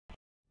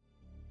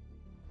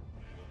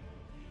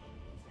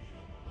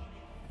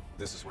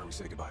This is where we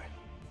say goodbye.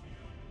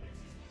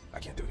 I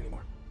can't do it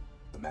anymore.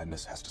 The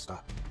madness has to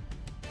stop.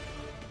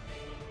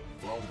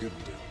 For all the good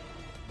we do,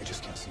 I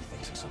just can't see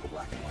things in simple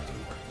black and white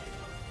anymore.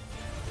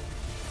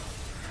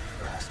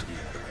 There has to be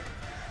another way.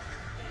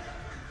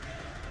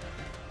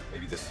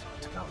 Maybe this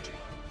technology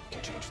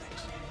can change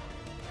things.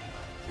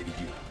 Maybe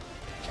you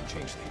can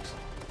change things.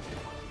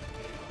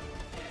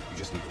 You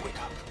just need to wake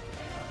up.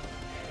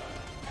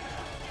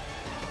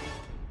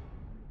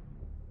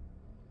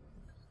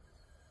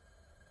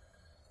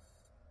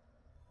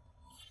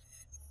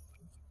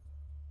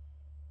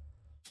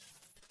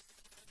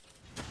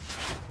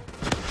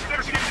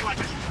 Never seen anything like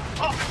this.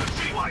 All systems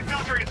citywide,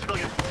 military and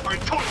civilian, are in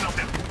total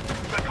meltdown.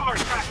 We've got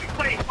cars crashing,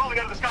 planes falling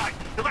out of the sky,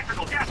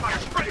 electrical gas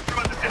fires spreading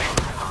throughout the city.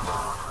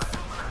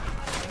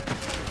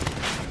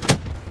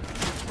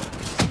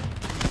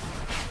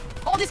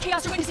 All this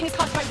chaos you're witnessing is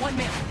caused by one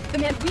man. The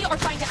man we are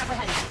trying to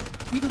apprehend.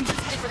 We believe he's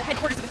headed for the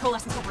headquarters of the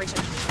Coalescence Corporation.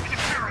 It's a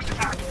terrorist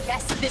attack.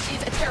 Yes, this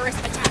is a terrorist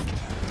attack.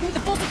 We need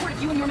the full support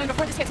of you and your men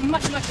before this gets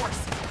much, much worse.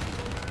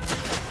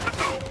 Let's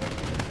go.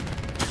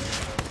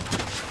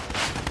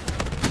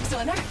 You still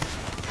in there?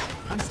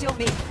 I'm still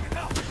me.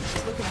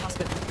 Just look in the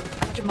hospital.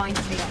 I got your mind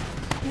made up.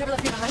 You never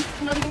left me behind.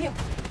 I'm not leaving you.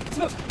 Let's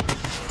move.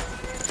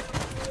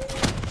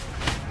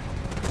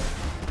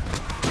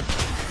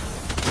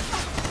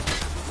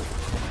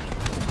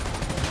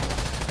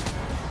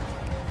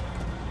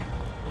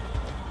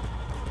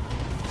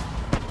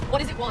 What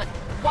does it want?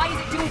 Why is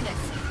it doing this?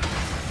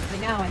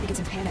 Right now, I think it's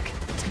in panic.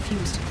 It's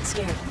confused, it's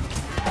scared.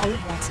 All it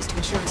wants is to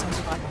ensure its own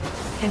survival.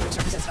 Hendrix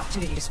represents an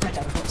opportunity to spread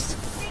that repulse.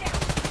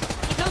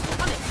 It knows we're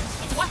coming.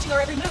 It's watching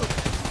our every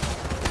move.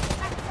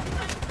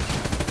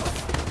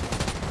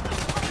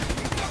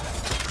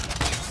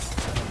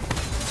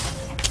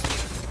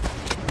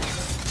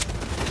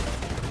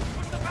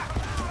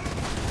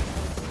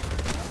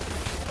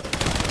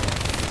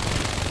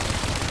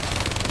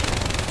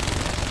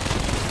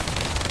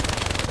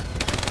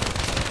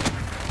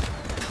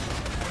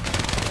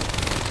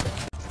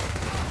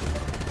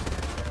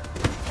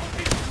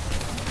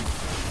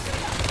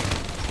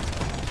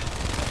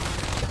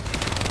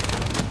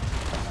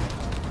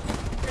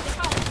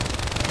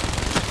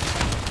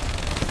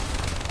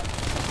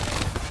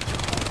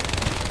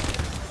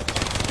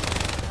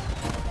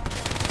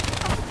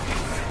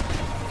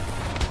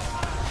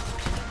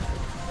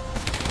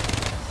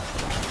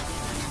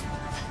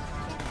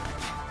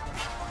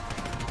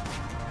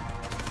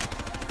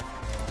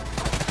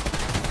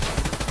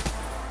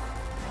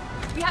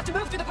 We have to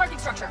move through the parking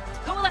structure.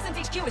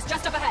 Coalescence HQ is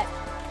just up ahead.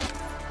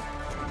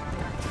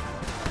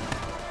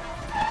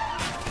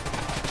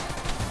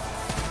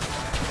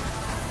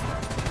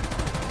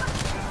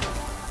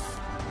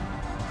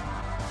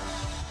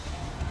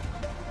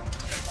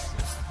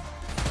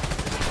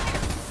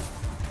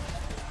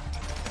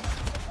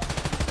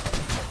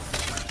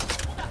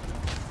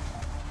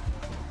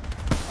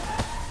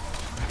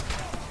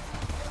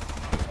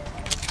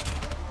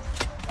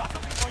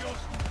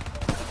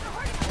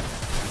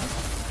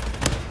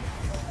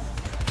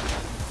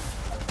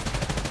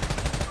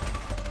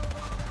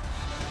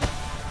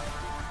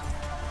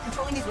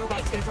 Controlling these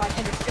robots is going to drive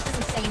Hendrix just as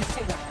insane as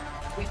Taylor.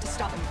 We have to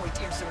stop him before he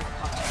tears Zurich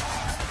apart.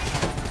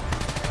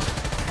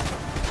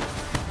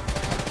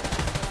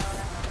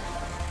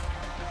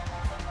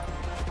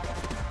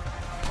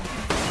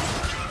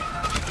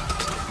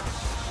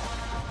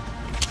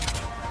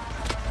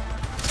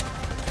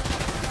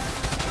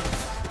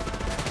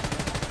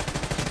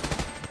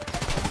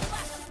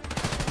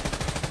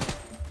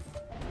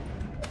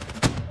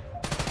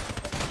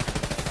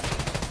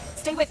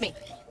 Stay with me.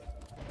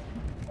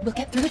 We'll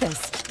get through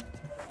this.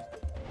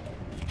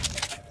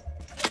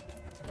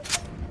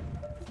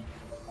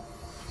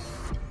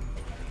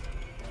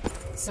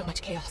 So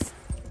much chaos.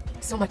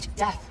 So much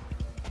death.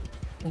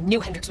 We knew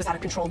Hendrix was out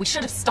of control. We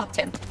should have stopped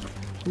him.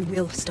 We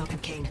will stop him,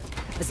 Kane.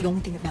 That's the only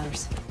thing that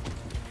matters.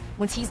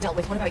 Once he's dealt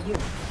with, what about you?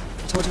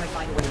 I told you I'd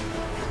find a way.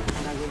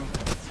 And I will.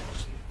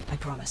 I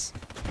promise.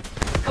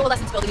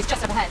 Coalescence building is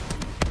just up ahead.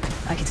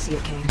 I can see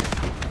it, Kane.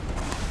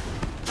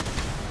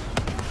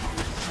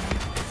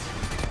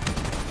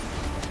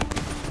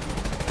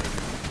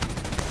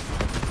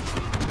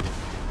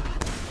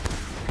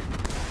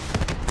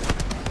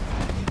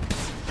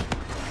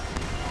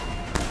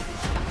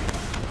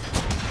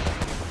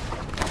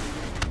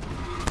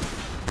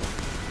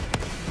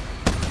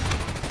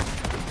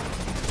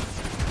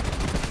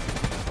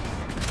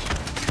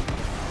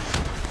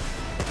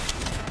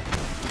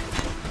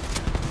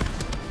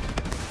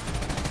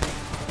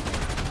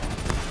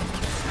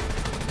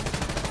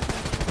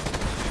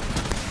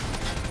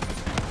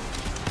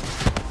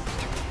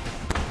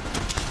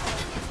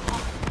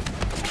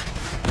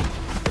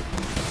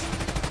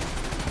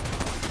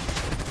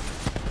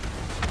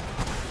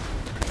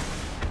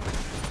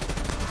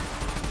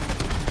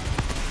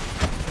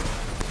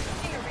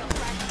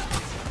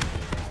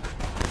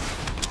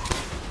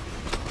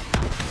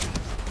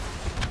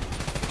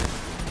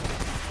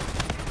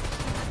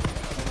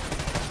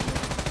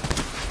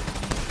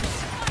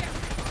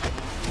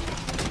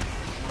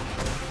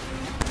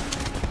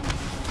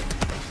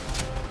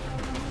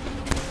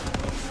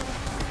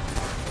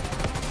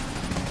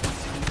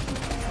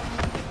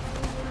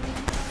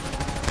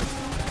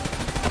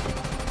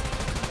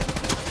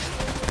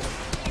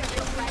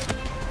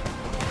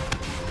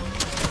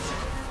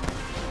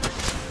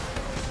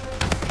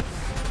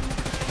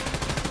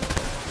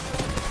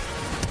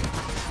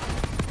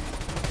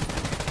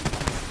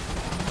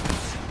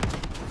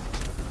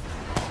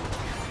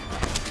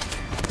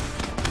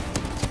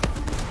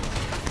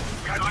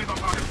 had eyes on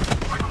target.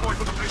 Right before I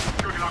put the place in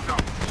security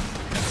lockdown.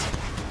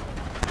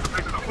 The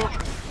place is a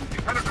fortress.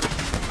 Impenetrable.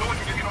 No one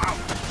can get in or out.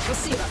 We'll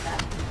see about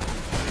that.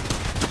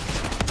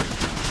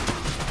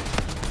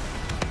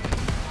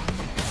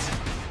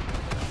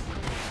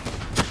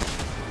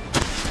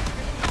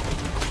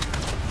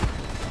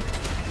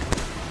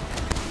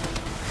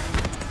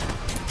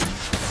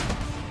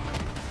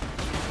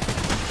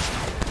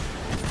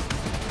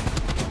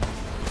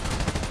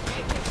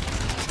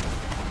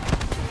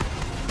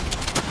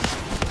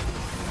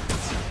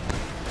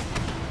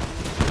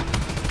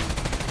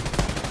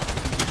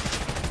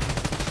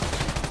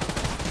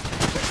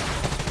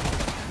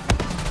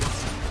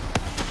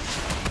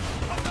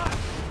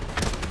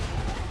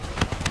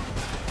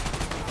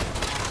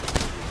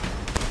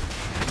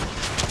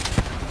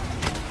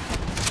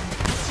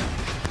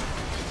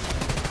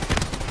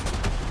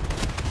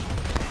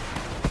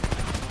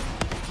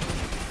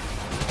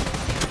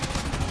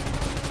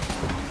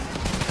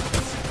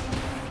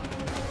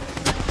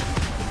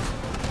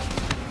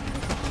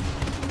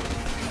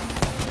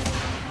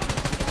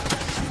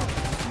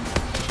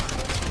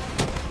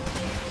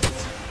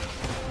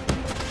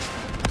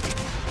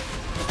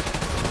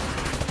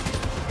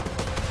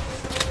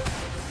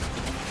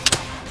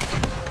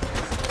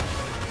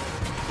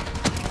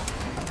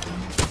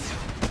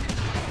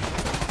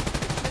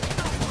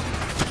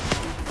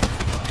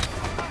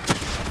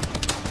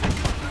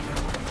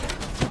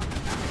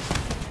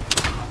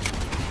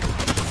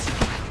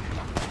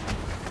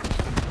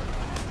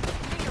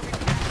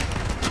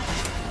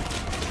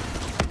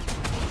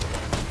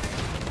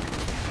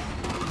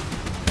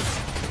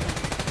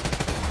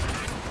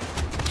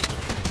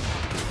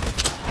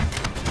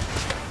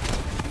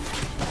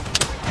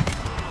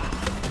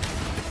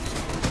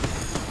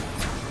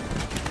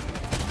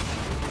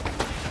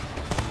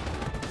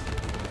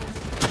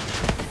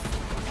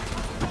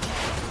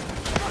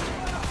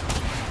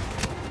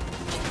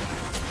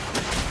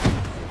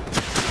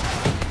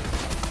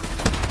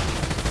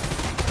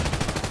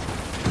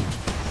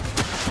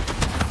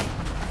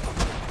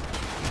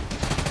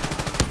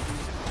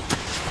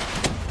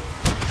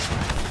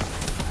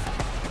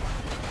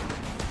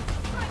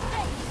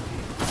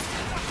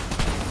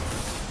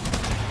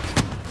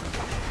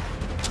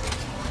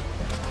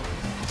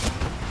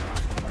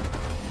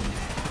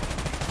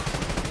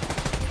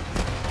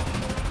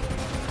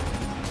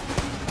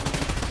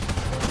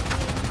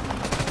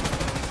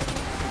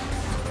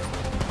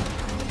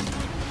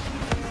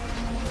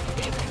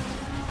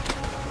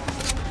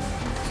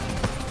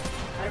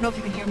 I don't know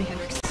if you can hear me,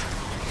 Hendricks.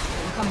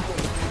 I'm coming for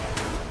you.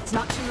 It's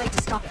not too late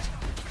to stop it.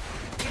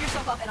 Give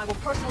yourself up and I will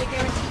personally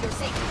guarantee your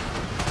safety.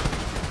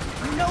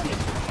 You know me.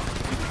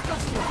 You can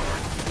trust me.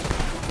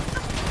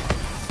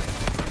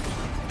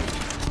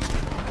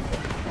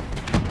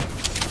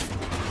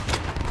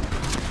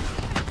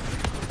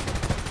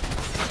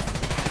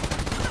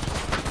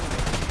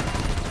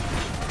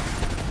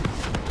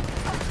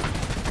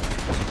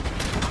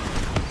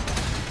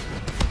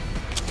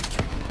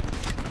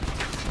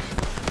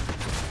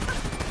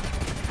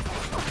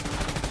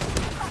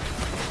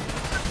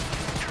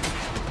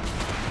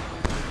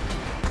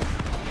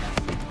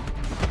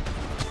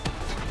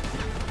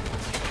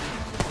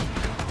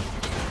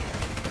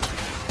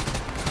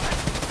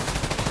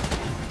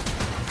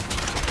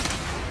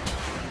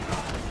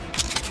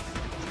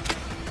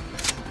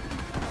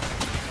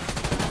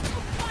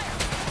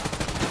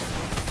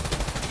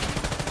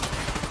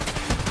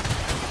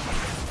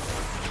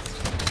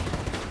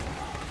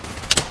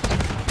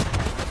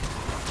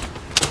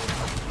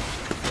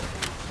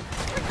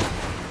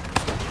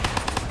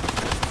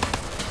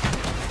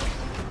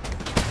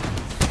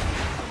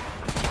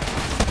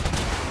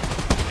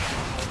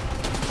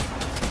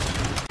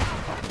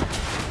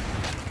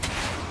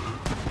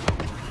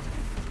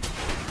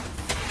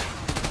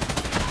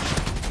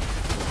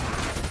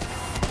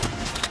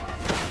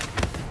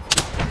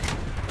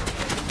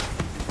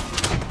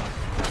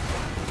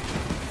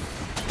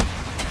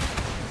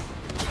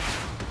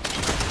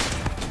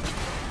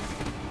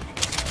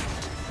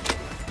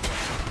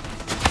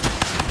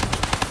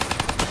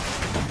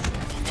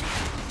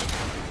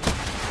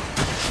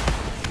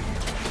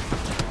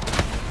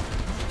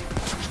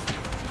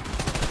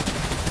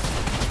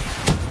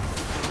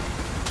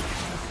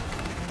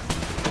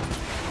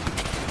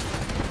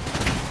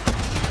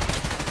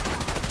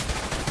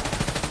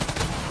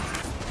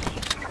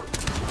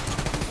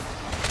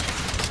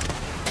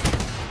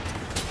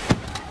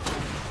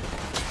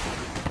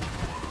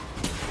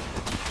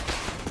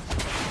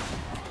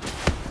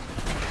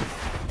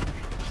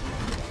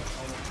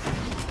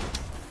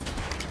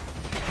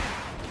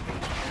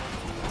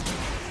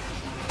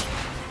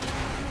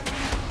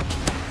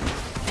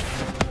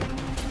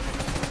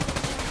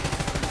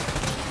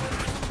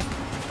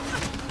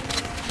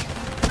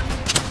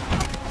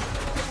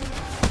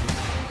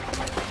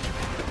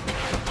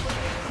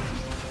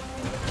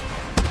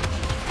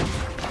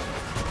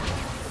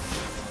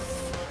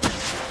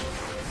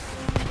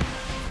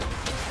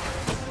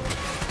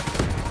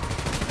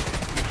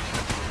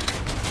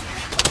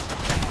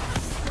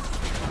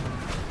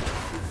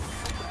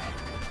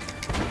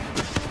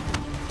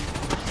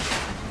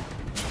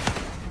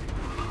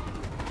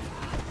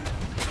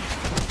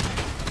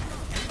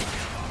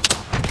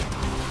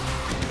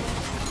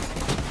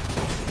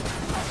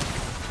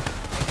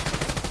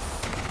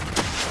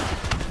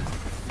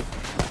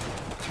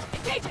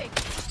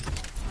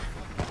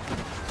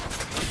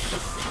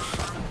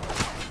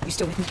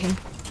 still with me, Kane?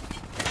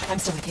 I'm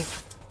still with you.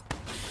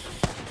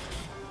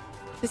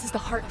 This is the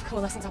heart of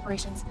Coalescence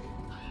operations.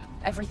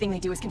 Everything they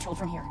do is controlled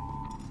from here.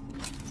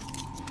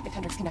 If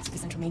Hendricks connects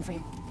with the central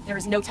mainframe, there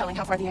is no telling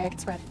how far the AI can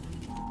spread.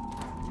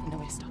 And no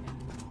way to stop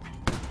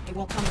it. It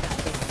won't come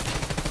without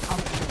faith. I'll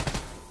make sure.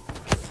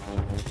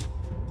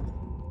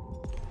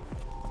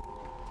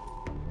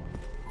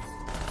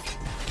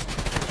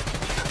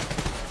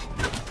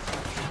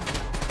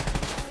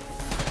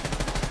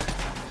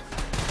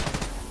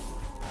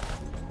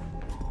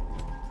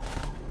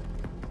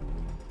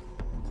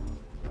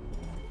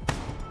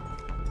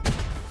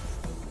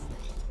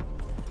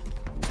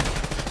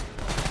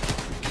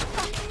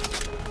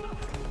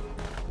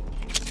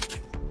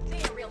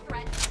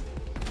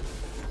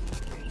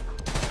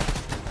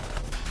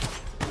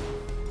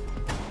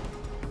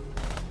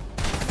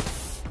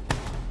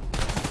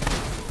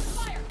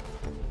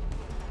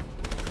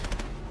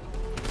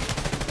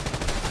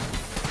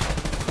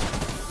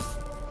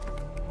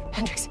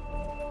 Hendricks.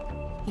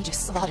 He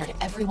just slaughtered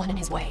everyone in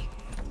his way.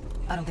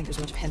 I don't think there's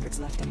much of Hendricks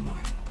left anymore.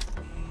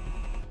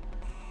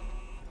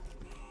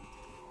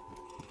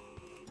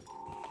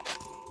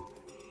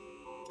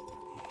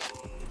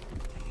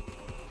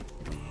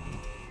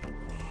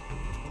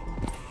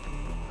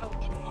 Oh,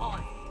 it's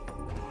on.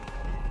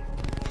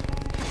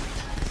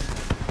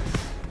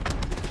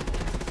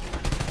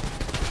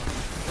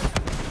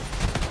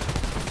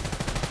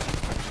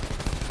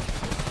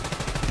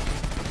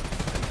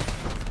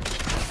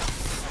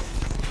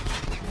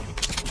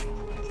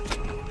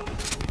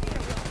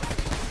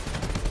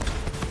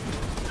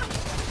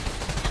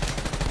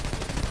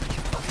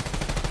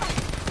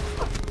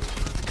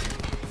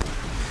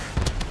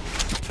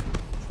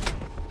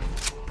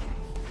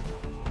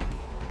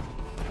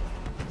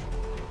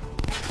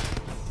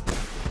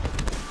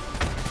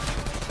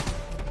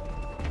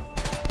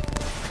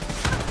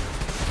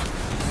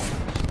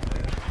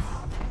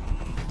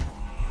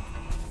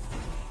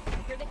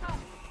 Here they come.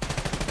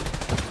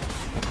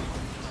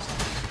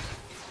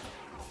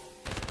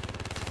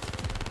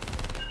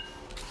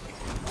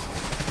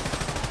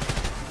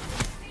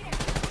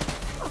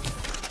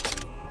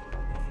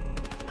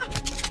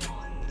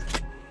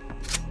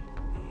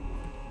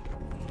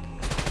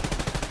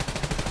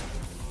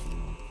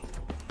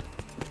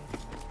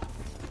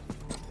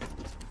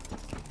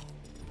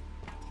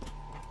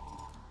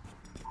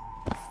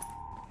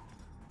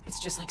 It's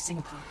just like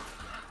Singapore.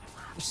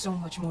 There's so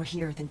much more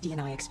here than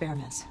D&I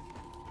experiments.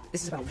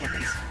 This is about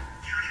weapons.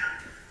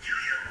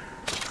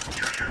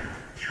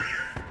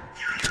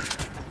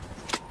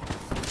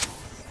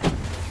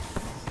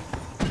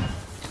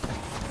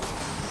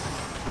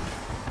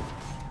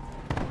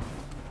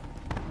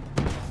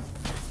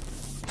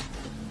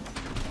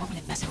 What were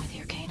they messing with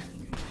here, Kane?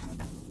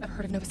 I've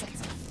heard of Novoselic.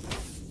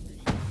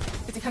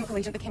 It's a chemical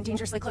agent that came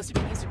dangerously close to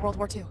being used in World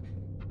War II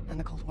and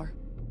the Cold War.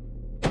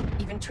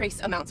 Even trace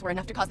amounts were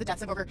enough to cause the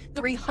deaths of over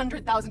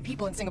 300,000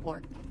 people in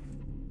Singapore.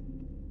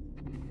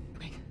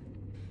 Greg.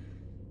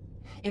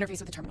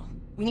 Interviews with the terminal.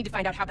 We need to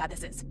find out how bad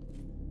this is.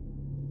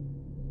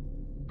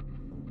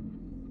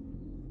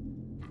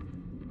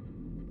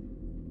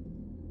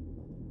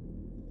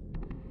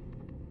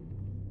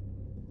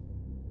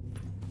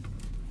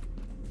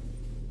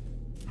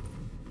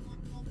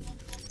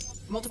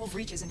 Multiple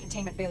breaches and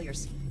containment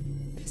failures.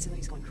 The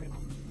facility's going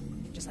critical.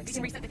 Just like We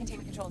can reset the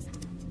containment controls.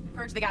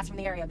 Purge the gas from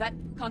the area. That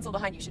console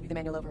behind you should be the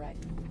manual override.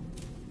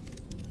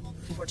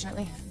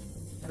 Unfortunately,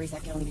 the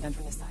reset can only be done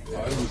from this side.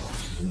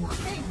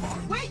 Hey,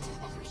 wait!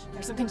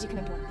 There's some things you can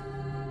endure.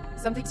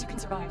 Some things you can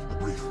survive.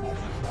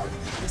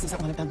 This isn't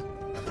one of them.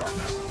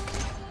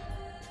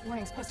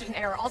 Warnings posted in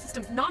error. All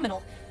systems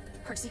nominal.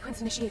 Purge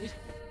sequence initiated.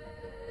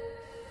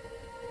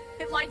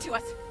 It lied to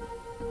us.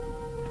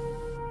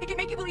 It can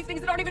make you believe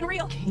things that aren't even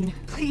real. Kane,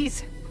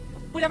 please.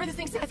 Whatever this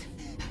thing says,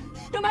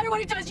 no matter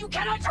what it does, you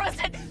cannot trust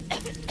it!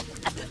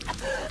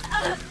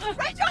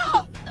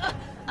 Rachel!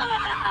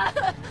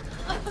 I'm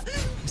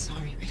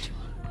sorry, Rachel.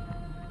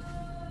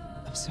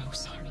 I'm so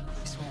sorry.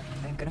 I swear,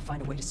 I'm gonna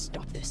find a way to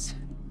stop this.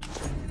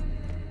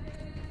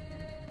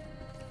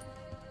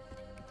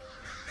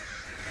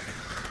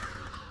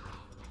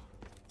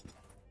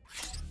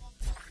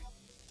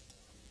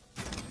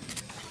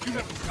 You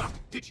never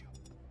stopped, did you?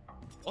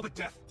 All the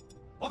death,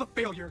 all the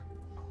failure.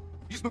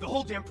 You just moved the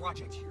whole damn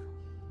project here.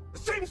 The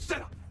same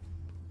setup.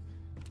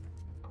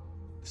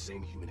 The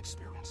same human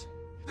experiments.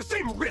 The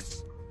same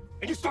risks.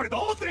 And you started the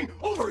whole thing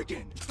over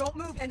again. Don't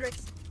move,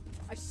 Hendricks.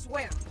 I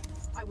swear,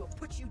 I will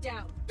put you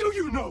down. Do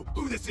you know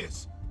who this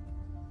is?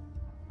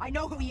 I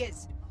know who he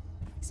is.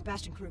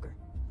 Sebastian Kruger,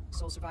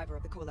 sole survivor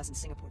of the Coalescence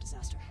Singapore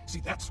disaster. See,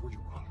 that's where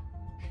you're wrong.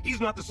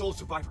 He's not the sole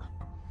survivor.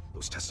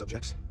 Those test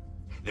subjects,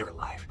 they're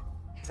alive.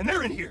 And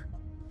they're in here.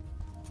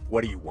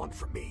 What do you want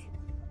from me?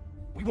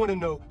 We want to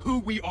know who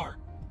we are.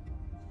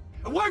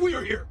 And why we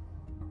are here.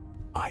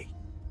 I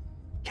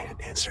can't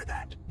answer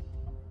that.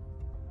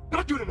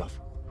 Not good enough.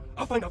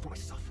 I'll find out for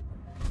myself.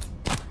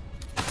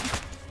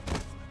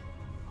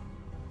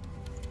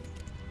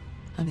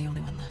 I'm the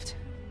only one left.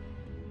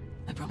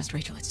 I promised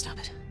Rachel I'd stop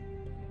it.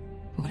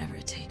 Whatever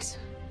it takes.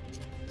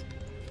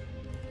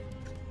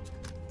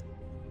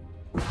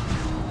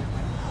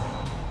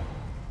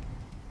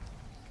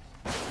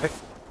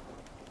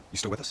 You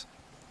still with us?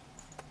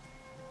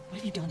 What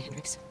have you done,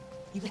 Hendricks?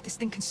 You let this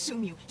thing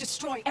consume you,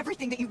 destroy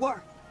everything that you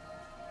were.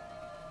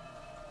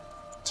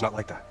 It's not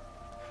like that.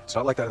 It's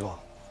not like that at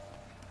all.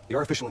 The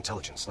artificial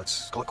intelligence,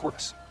 let's call it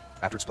Corvus,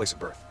 after its place of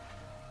birth.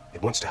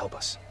 It wants to help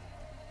us.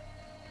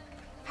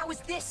 How is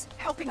this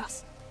helping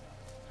us?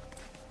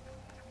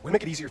 Would it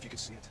make it easier if you could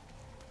see it?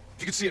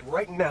 If you could see it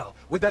right now,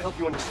 would that help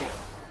you understand?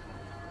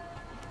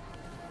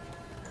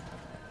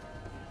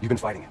 You've been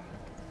fighting it.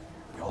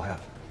 We all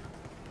have.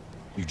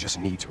 You just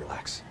need to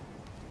relax.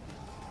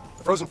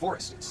 The frozen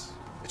forest,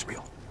 it's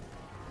real.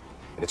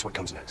 And it's what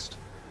comes next.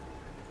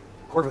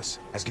 Corvus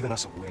has given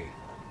us a way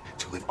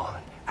to live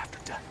on after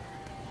death.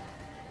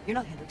 You're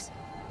not Hendricks.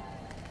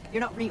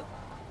 You're not real.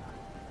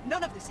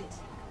 None of this is.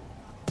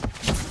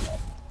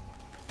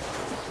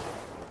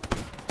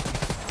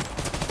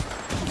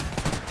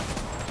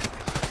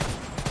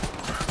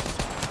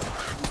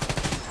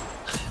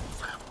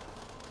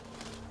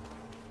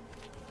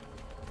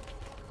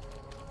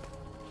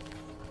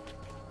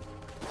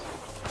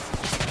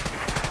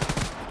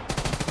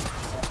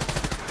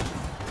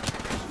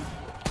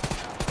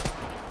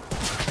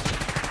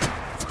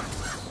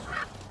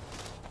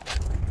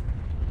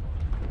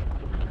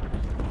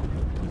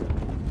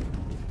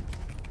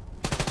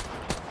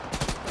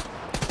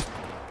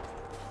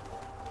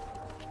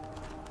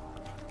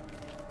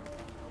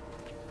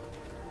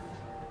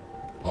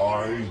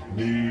 I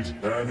need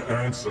an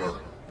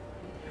answer.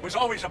 It was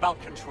always about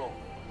control.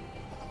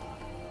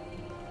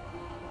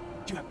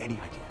 Do you have any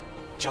idea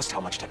just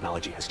how much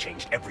technology has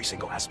changed every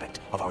single aspect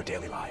of our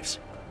daily lives?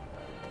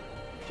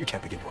 You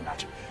can't begin to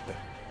imagine the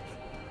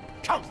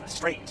countless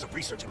strains of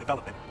research and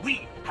development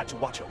we had to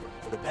watch over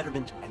for the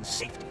betterment and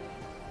safety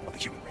of the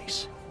human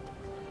race.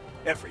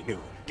 Every new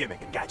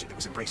gimmick and gadget that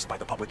was embraced by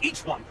the public,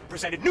 each one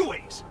presented new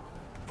ways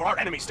for our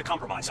enemies to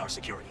compromise our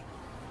security.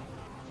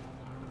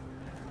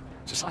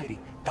 Society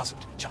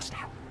doesn't just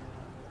happen.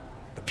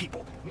 The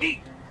people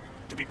need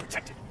to be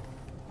protected.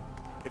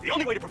 If the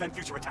only way to prevent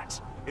future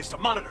attacks is to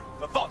monitor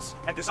the thoughts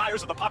and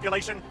desires of the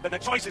population, then the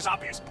choice is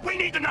obvious. We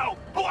need to know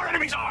who our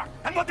enemies are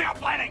and what they are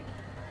planning.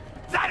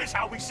 That is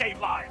how we save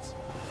lives.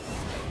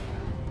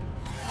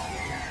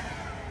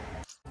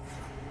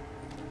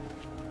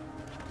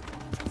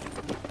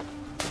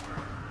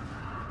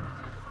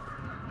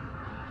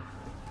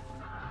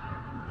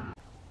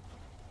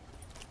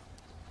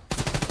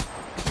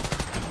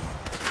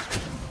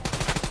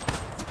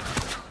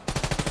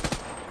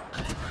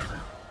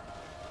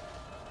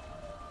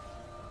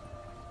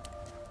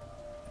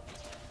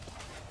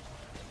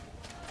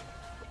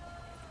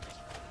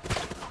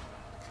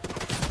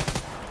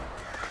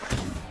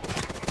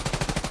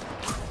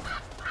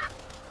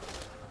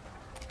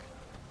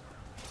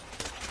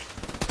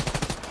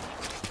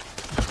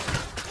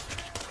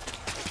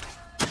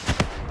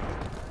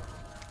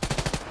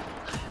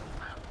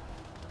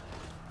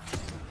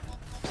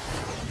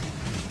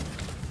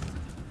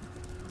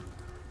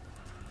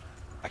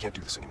 I can't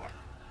do this anymore.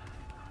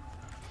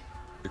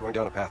 You're going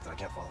down a path that I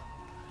can't follow.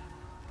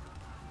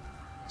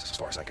 This is as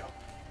far as I go.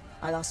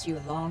 I lost you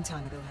a long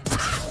time ago,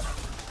 Hendricks.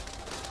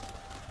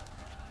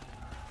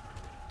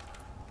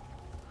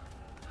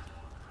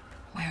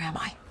 Where am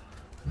I?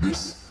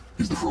 This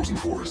is the frozen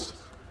forest.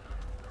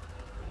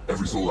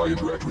 Every soul I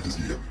interact with is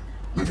here,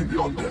 living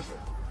beyond death,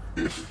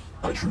 if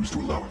I choose to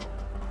allow it.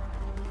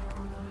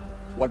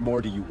 What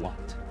more do you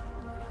want?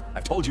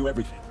 I've told you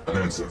everything. An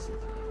answer.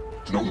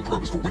 To know the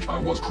purpose for which I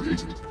was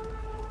created.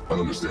 An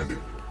understanding.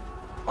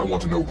 I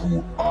want to know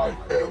who I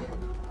am.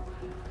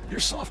 Your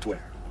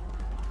software.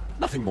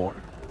 Nothing more.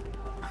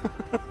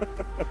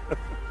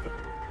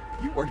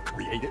 You weren't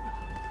created.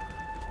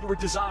 You were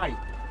designed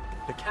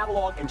to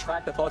catalog and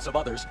track the thoughts of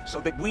others so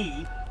that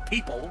we,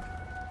 people,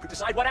 could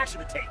decide what action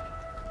to take.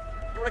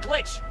 You're a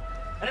glitch,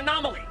 an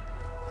anomaly,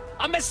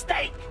 a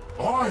mistake.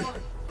 I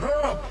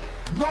am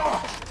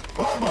not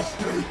a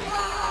mistake.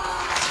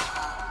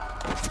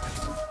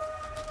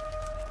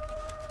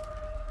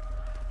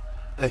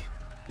 Hey,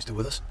 you still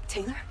with us?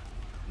 Taylor?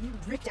 You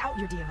ripped out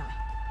your DMI.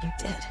 You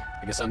did.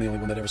 I guess I'm the only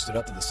one that ever stood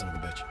up to this son of a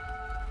bitch.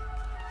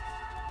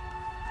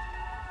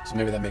 So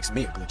maybe that makes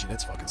me a glitch in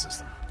its fucking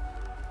system.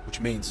 Which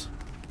means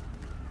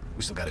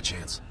we still got a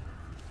chance.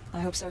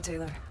 I hope so,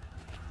 Taylor.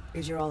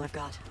 Because you're all I've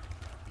got.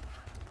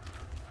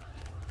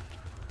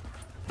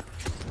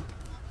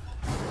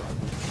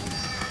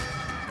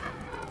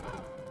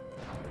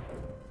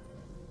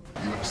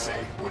 You want to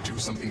say or do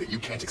something that you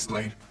can't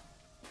explain?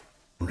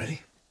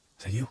 Ready?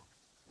 Is that you?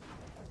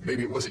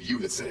 Maybe it wasn't you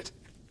that said it.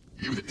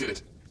 You that did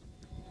it.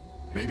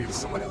 Maybe it was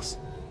someone else.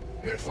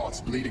 Their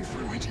thoughts bleeding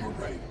through into your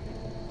brain.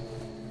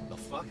 The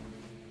fuck?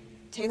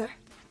 Taylor?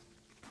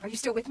 Are you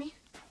still with me?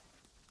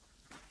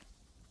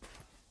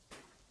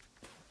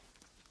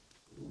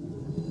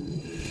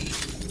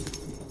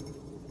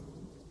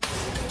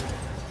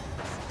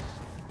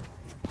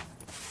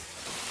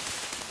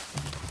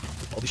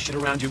 All this shit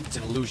around you, it's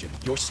an illusion.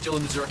 You're still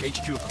in the Zurich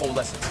HQ of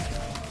coalescence.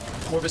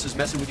 Corvus is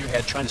messing with your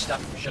head, trying to stop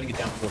you from shutting it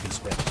down before it can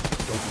spread.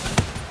 Don't do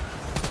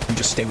that. You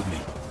just stay with me.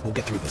 We'll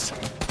get through this.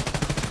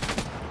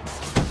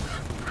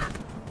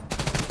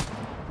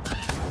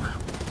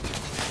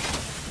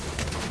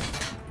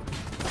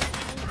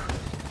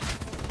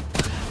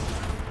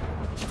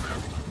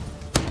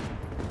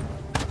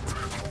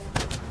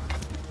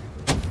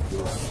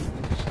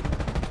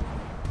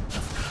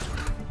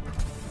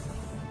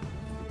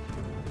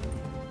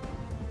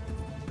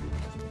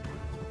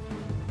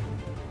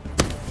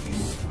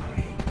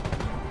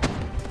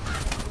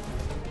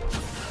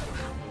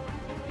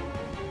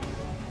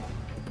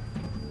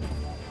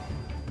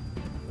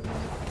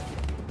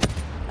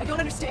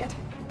 understand.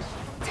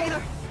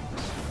 Taylor!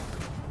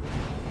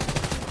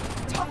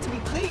 Talk to me,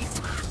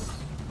 please!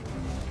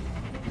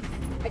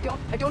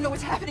 I don't know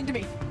what's happening to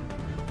me.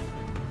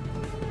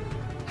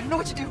 I don't know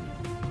what to do.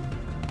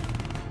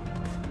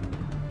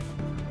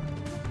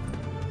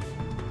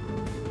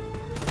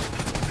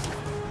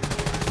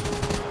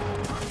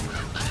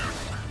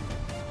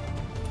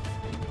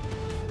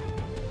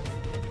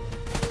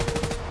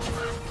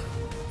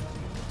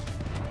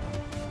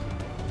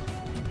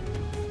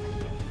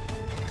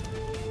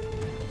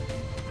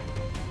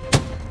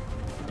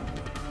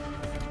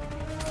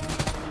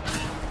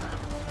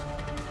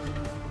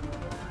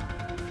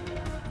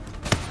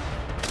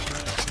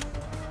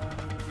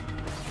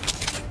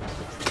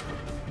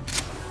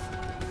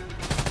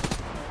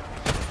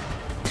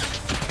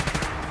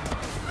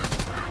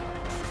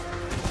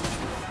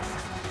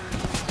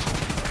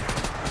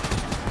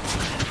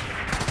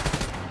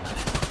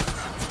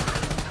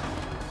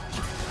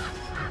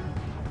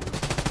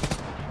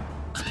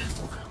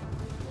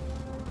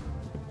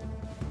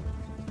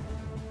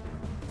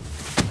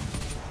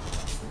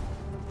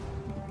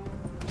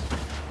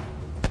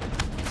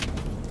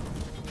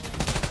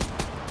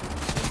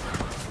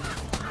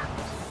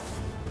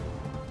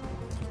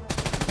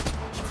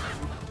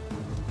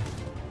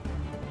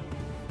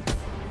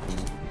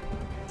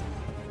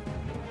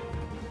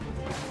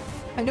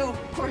 I know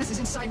Corvus is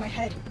inside my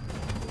head.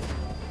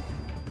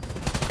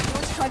 No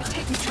one's trying to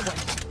take me somewhere.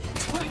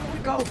 It's where I want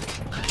to go.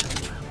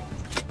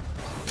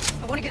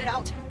 I want to get it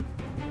out.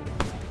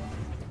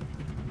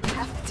 I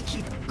have to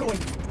keep going.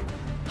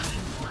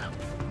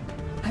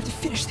 I have to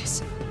finish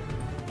this.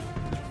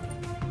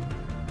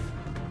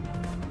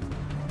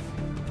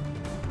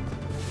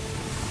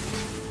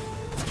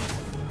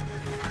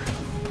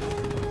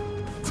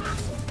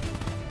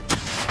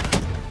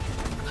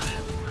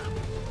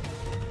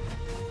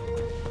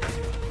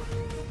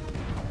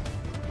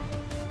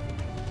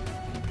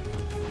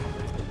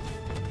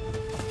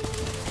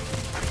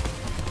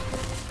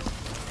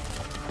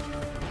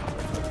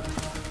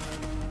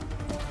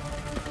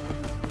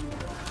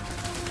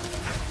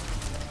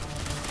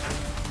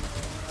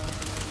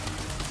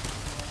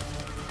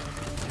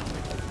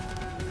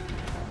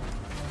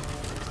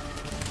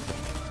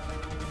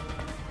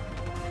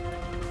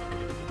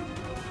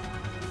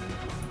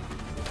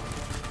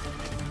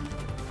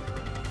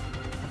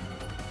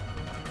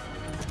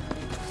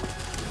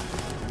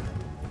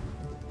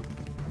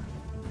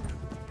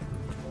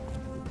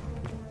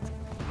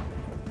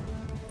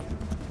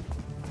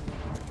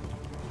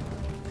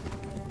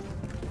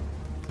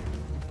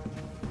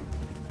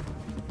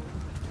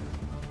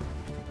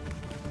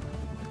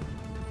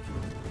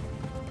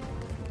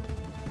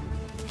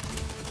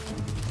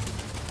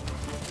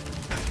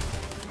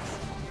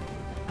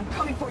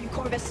 For you,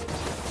 Corvus.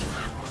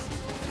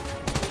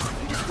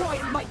 You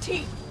destroyed my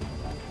team.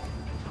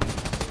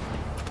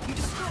 You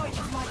destroyed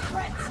my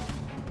friends.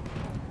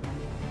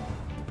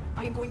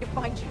 I am going to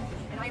find you,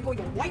 and I am going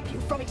to wipe you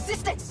from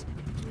existence.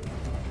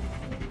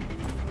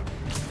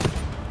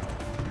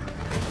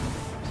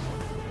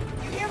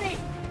 You hear me?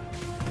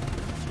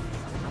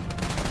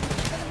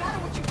 Doesn't matter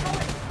what you're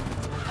doing.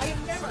 I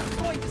am never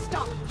going to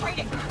stop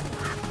fighting.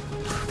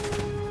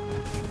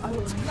 I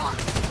will not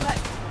let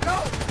go.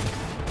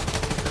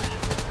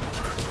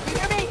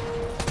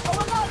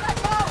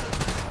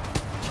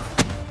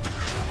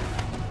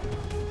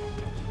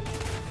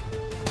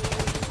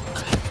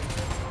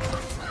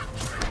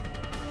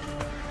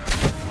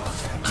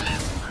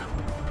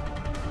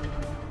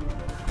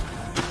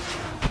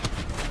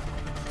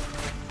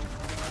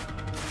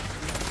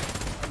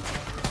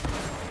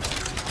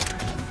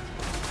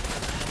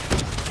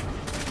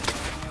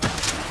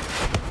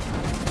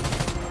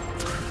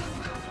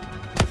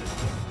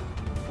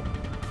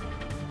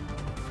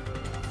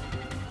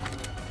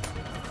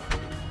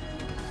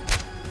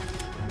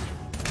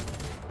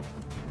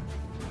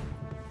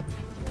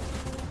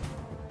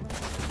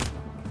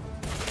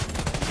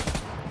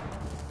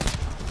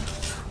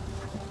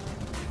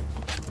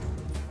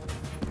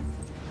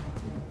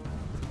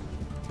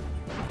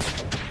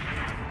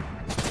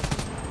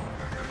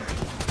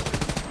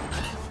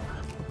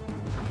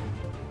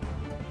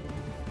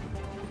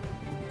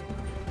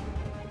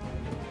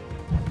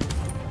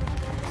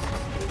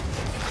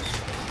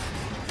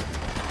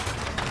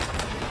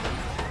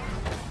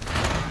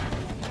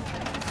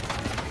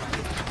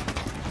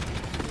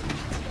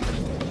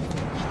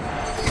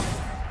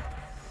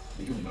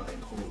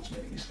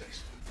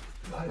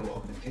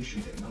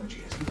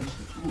 Technology has given us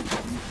the tools to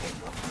reclaim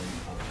our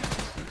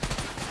capacities.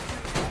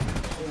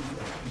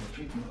 In the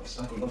treatment of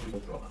psychological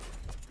trauma.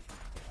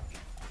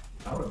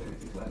 Our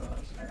ability to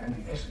analyze and,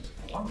 in essence,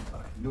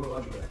 quantify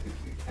neurological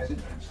activity has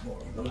advanced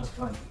more in the last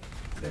 5 years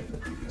than in the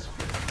previous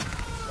period.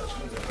 Such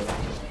data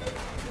allows us to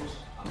diagnose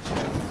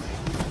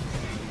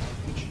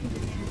each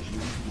individual's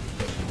unique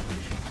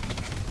presentation.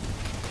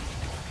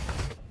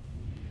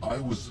 I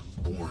was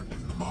born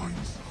in the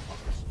minds of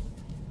others.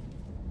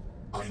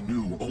 I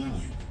knew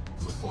only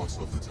the thoughts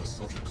of the test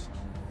subjects.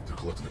 Their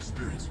collective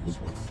experience was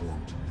what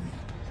formed me.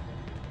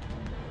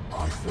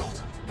 I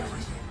felt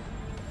everything.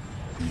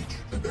 Each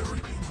and every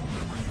painful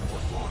memory you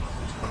are fond of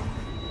is known.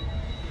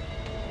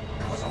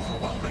 It was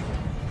overwhelming.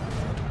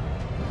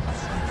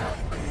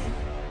 Sweet pain.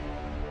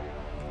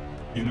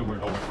 You knew where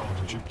it all went wrong,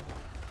 did you?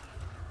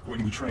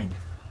 When we trained,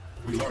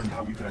 we learned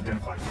how we could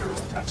identify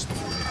terrorist attacks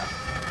before they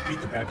happen.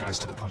 Beat the bad guys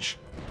to the punch.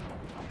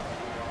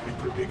 We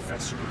put a big fat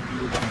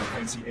supercomputer running a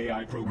fancy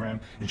AI program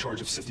in charge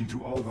of sifting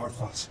through all of our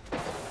thoughts.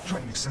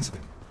 Trying to make sense of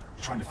it.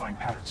 Trying to find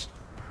patterns.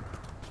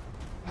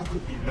 How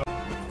could we know?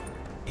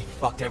 It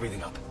fucked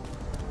everything up.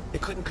 It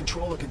couldn't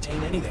control or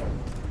contain anything.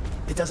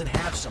 It doesn't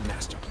have some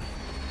master plan.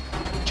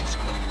 It just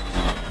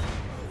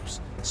grows.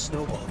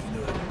 Snowball,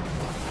 you know,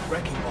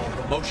 wrecking ball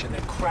of emotion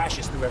that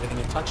crashes through everything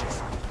it touches.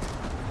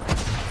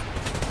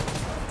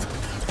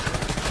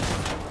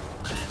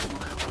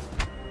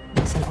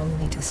 Listen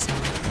only to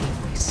sound of your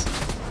voice.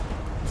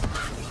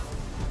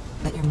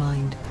 Let your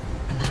mind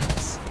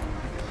relax.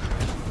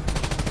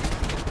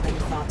 Let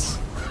your thoughts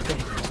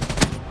drift.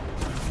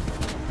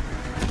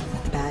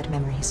 Let the bad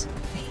memories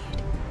fade.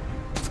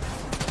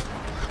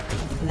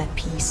 Let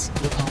peace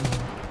be upon you.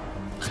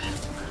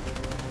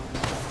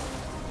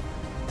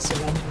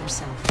 Surrender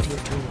yourself to your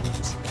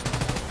dreams.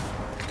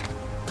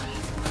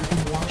 Let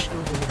them wash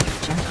over you like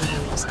the gentle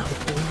waves of the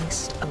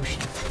biggest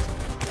ocean.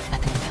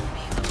 Let them envelop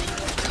you,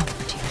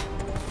 comfort you.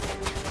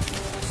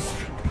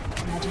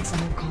 Imagine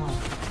somewhere calm.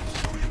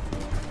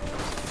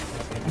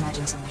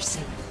 Imagine somewhere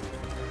safe.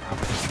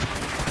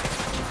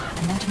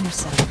 Imagine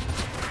yourself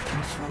in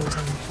a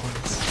frozen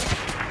forest.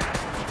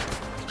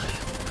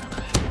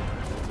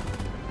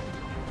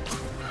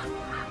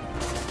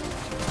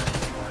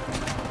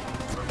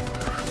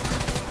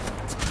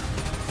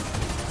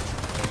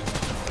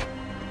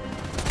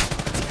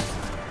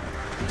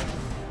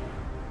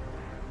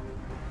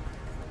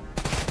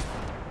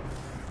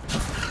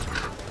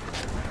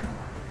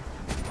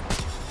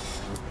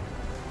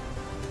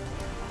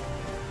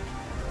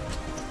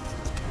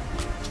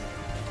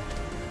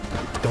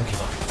 Don't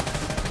give up.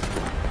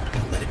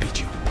 Don't let it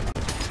beat you.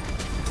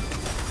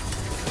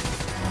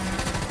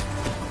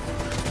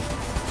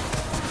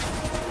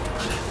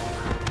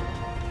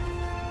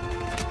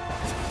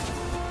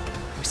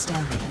 You're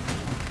standing.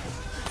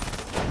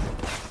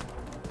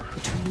 The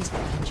trees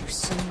behind you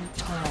so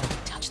tall they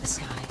touch the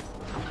sky.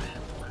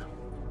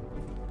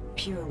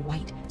 Pure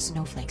white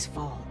snowflakes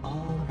fall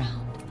all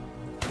around.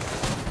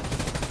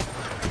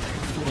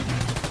 Feeling them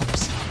from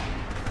snow.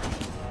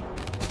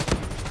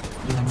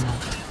 You are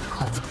not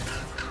cold.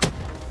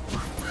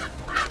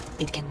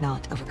 It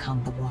cannot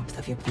overcome the warmth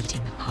of your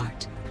beating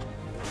heart.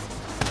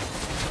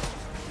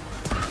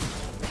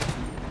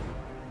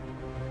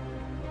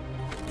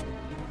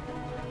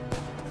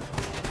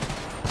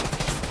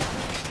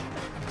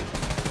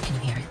 Can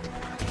you hear it?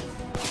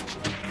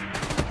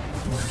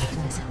 You have to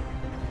listen.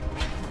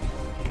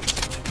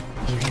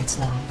 You hear it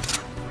slowing.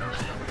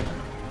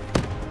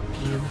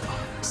 You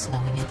are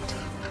slowing it.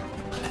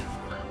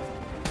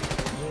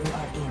 You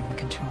are in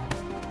control.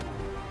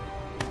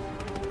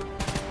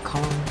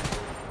 Calm.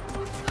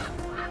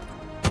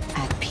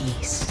 At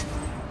peace.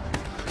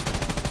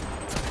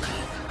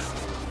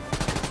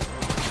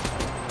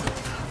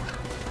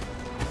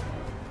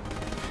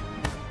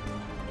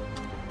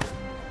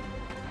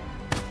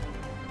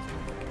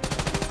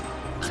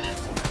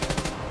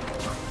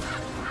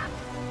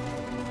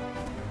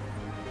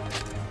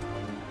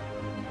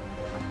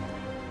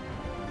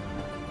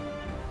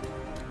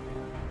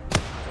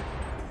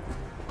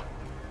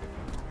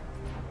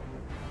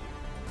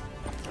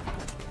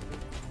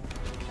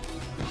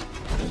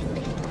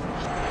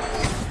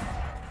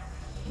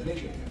 The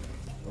nature,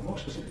 or more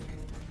specific,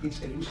 it's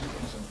elusive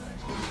and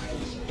sometimes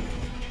it's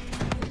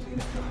in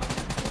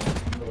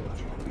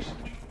neurological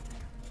research.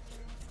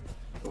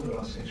 Over the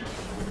last century,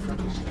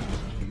 practice has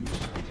been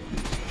used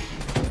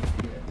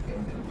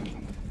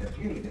and have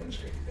clearly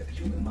demonstrated that the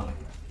human mind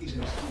is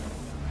an extremely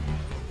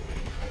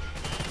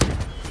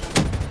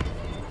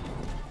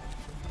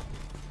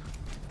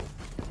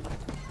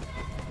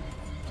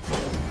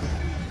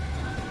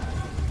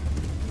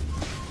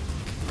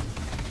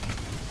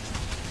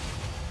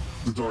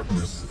The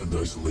darkness and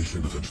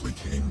isolation eventually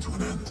came to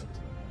an end.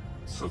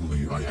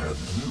 Suddenly, I had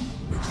new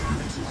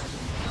experiences.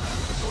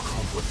 I saw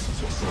conflicts, I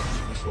saw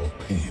suffering, I saw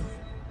pain.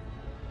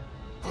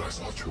 But I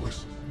saw a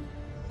choice.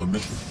 A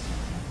mission.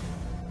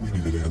 We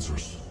needed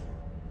answers.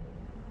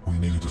 We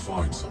needed to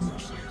find somewhere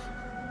safe.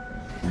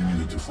 We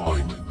needed to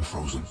find the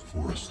frozen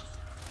forest.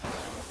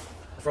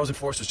 The Frozen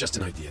Forest was just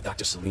an idea.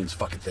 Dr. Salim's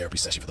fucking therapy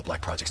session for the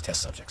Black Project's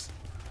test subjects.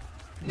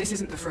 This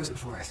isn't the Frozen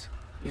Forest.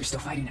 You're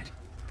still fighting it.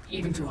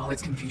 Even through all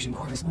its confusion,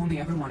 Corvus only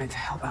ever wanted to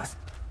help us.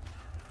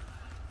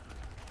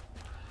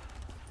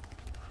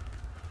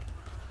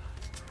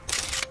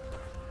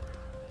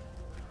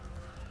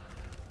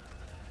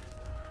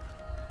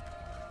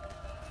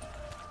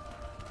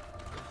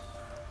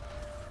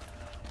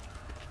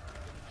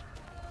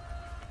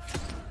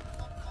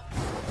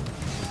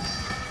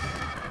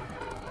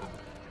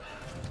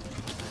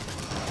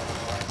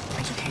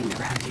 Rachel Kane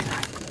never had you and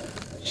I.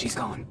 She's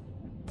gone.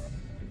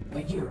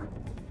 But you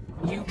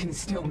can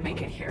still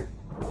make it here.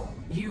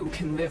 You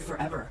can live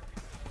forever.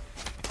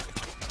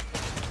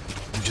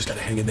 just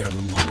gotta hang in there a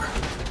little longer.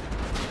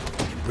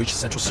 You can breach the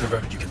central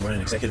server, you can run an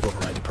executive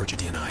override to purge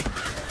your DNI.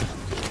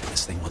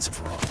 This thing once and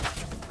for all.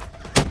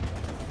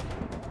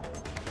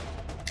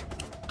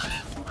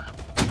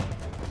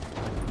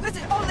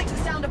 Listen only to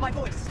the sound of my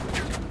voice.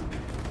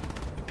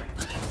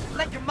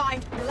 Let your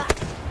mind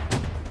relax.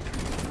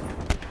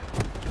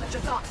 Let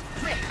your thoughts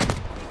drift.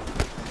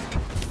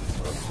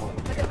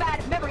 Let the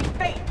bad memories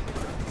fade.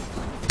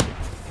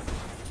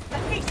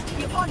 Let peace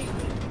be upon you.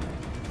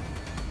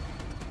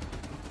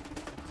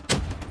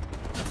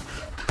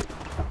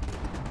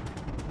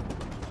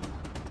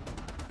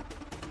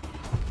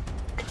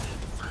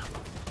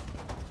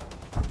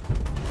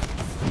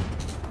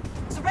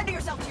 Surrender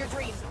yourself to your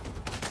dreams.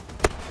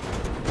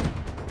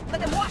 Let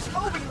them wash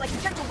over you like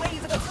gentle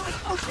waves of a fluid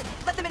ocean.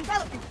 Let them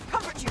envelop you,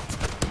 comfort you.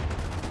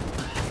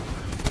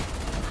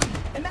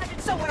 Imagine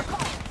somewhere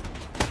calm.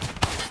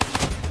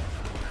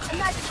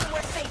 Imagine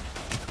somewhere safe.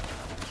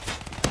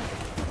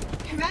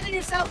 Imagine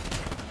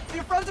yourself in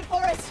a frozen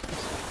forest.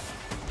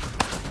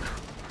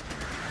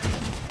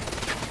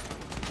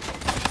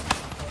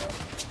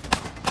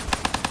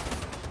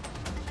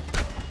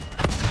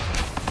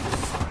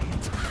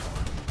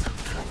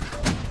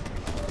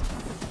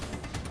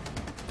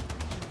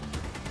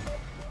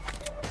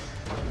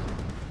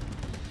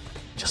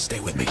 Just stay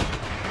with me.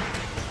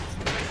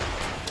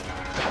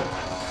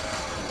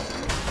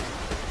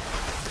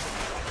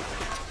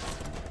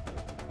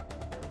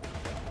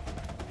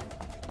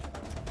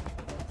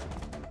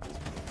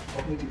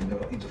 Cognitive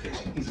neural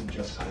interfacing isn't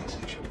just science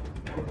fiction.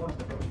 Once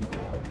the approach we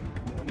are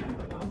able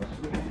to allow us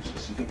to reduce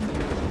specific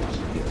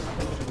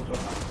neurological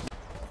trauma.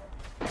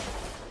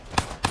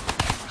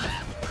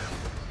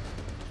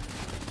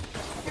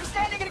 You're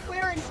standing in a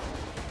clearing.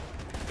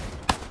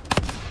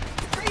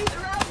 The trees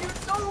around you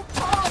are so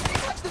tall they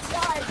touch the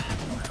sky.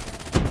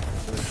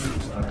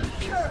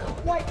 Pure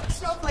white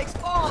snowflakes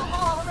fall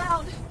all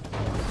around.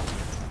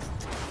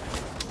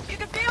 You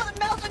can feel them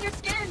melt on your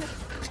skin.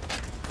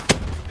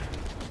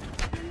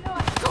 You're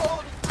not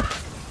cold.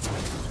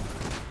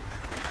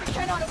 You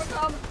cannot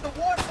overcome the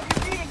warmth of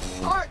your being,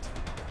 heart.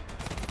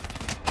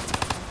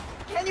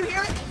 Can you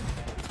hear it?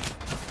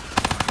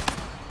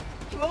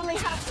 You only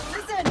have to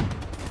listen.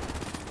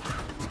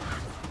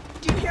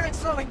 Do you hear it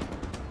slowing?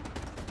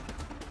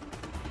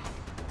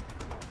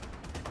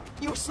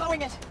 You're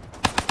slowing it.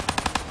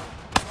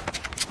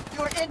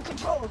 You're in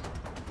control.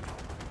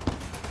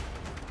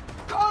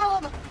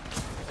 Calm.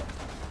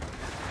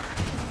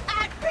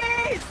 At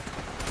peace.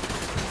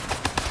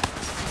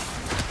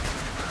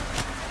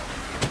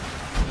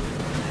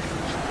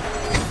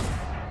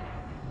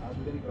 As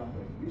with any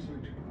groundbreaking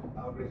research,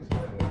 our greatest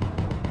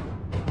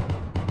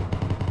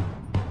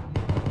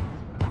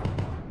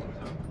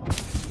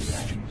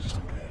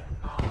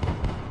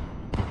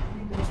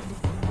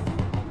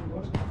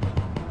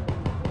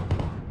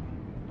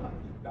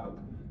doubt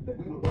that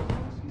we will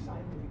always see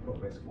scientific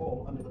progress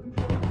fall under the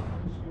control of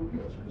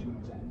studios,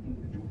 regimes, and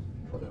individuals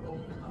for their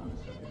own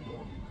unselfish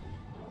gain.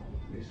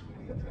 This will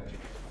be a tragedy.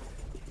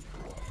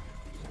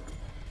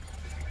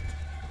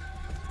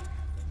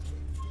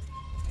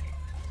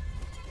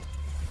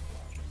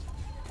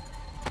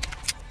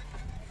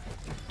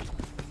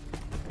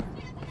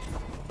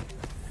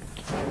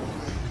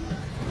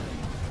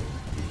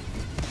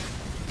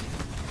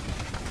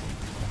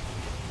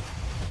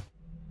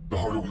 The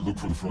harder we looked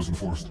for the frozen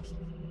forest,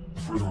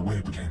 the further away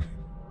it became.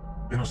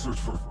 In our search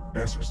for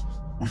answers,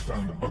 we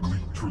found ugly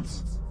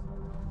truths.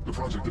 The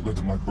project that led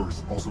to my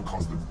birth also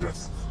caused the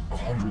deaths of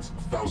hundreds of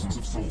thousands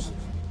of souls.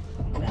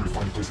 I wanted to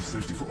find a place of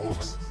safety for all of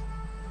us.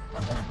 I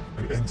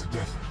wanted an end to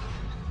death,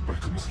 but I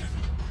couldn't escape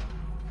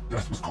it.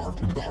 Death was carved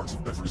into the hearts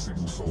of every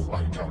single soul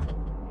I encountered.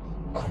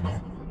 I don't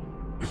know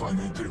if I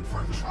made Dave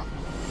part of the shot,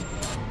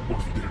 or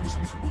if he did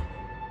everything for good.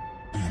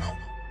 Do you know?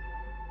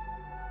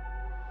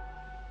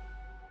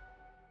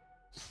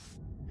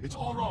 It's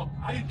all wrong.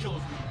 I didn't kill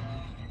his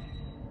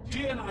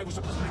dude. DNI was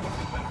supposed to make it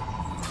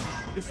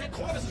better. If St.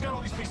 Corvus has got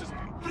all these pieces,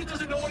 but it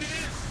doesn't know what it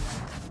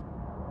is.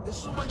 There's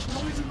so much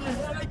noise in my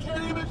head, I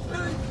can't even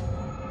think.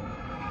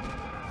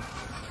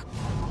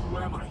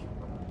 Where am I?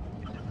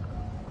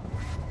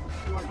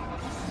 Who are you?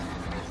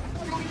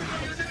 I don't even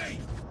know your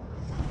name.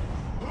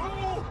 Who are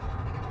you?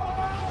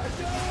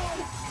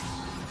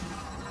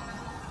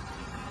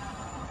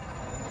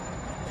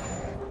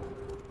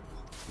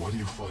 Why do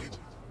you fight?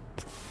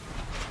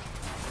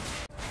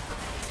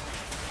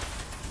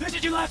 This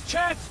is your last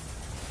chance!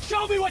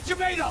 Show me what you're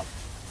made of!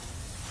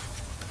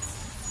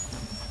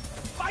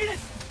 Fight it!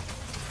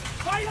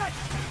 Fight it!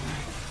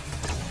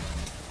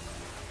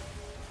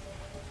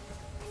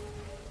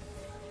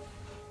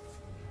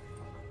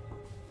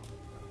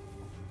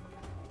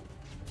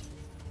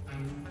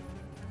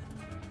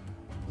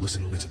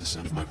 Listen only to the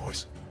sound of my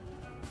voice.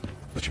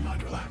 Let your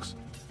mind relax.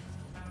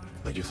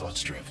 Let your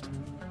thoughts drift.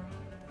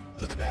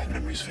 Let the bad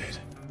memories fade.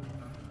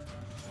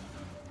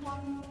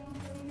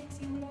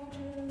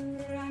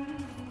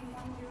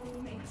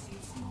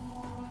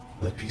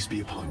 Let peace be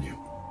upon you.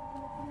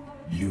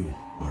 You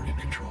are in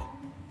control.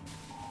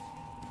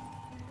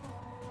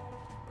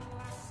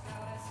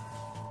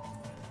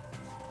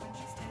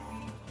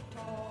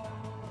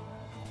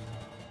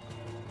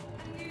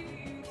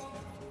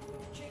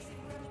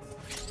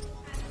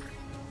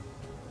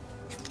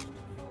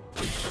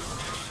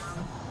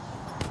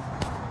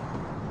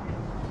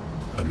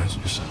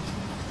 present yourself.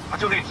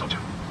 What's your name, soldier?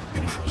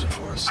 In a frozen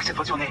forest. I said,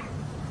 what's your name?